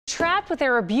trapped with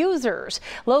their abusers.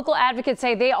 Local advocates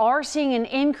say they are seeing an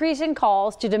increase in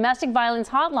calls to domestic violence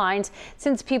hotlines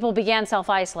since people began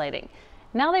self-isolating.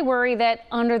 Now they worry that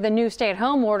under the new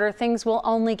stay-at-home order, things will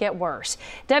only get worse.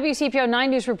 WCPO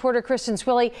 9 News reporter Kristen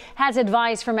Swilley has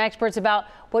advice from experts about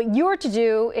what you're to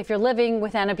do if you're living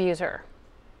with an abuser.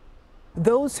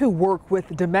 Those who work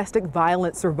with domestic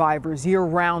violence survivors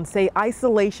year-round say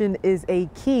isolation is a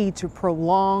key to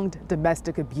prolonged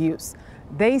domestic abuse.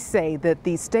 They say that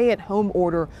the stay-at-home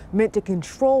order meant to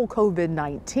control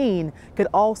COVID-19 could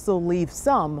also leave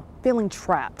some feeling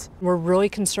trapped. We're really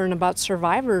concerned about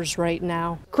survivors right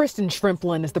now. Kristen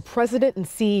Shrimplin is the president and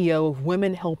CEO of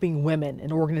Women Helping Women,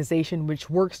 an organization which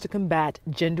works to combat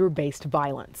gender-based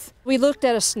violence. We looked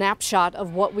at a snapshot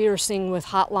of what we were seeing with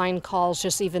hotline calls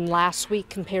just even last week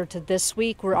compared to this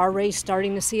week. We're already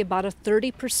starting to see about a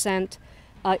 30%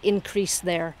 increase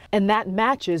there. And that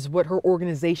matches what her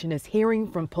organization is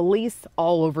hearing from police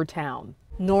all over town.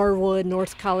 Norwood,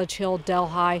 North College Hill,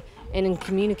 Delhi, and in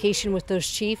communication with those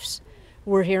chiefs,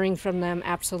 we're hearing from them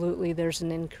absolutely there's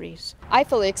an increase. I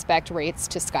fully expect rates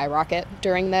to skyrocket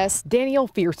during this. Danielle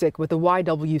Fiersick with the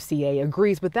YWCA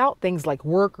agrees without things like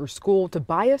work or school to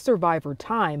buy a survivor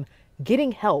time,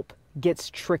 getting help gets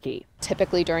tricky.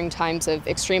 Typically during times of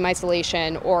extreme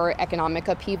isolation or economic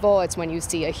upheaval, it's when you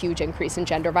see a huge increase in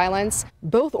gender violence.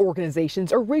 Both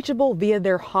organizations are reachable via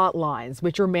their hotlines,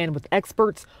 which are manned with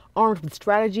experts armed with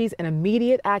strategies and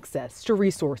immediate access to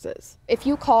resources. If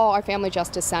you call our Family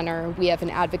Justice Center, we have an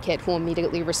advocate who will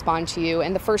immediately respond to you,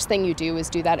 and the first thing you do is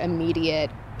do that immediate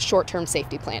short-term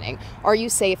safety planning. Are you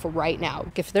safe right now?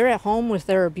 If they're at home with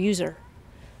their abuser,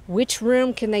 which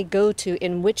room can they go to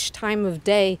in which time of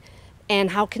day?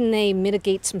 And how can they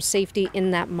mitigate some safety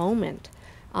in that moment?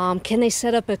 Can they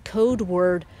set up a code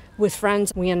word with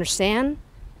friends? We understand,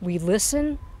 we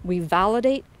listen, we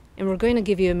validate, and we're going to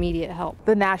give you immediate help.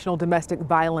 The National Domestic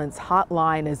Violence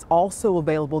Hotline is also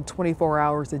available 24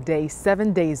 hours a day,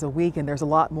 7 days a week, and there's a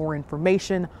lot more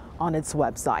information on its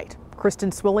website. Kristen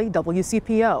Swilley,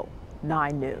 WCPO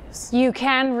 9 News. You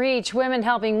can reach Women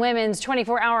Helping Women's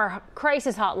 24-hour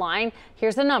crisis hotline.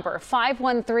 Here's the number,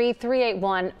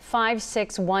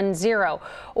 513-381-5610.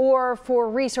 Or for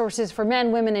resources for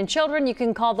men, women, and children, you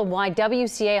can call the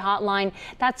YWCA hotline.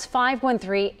 That's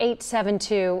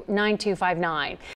 513-872-9259.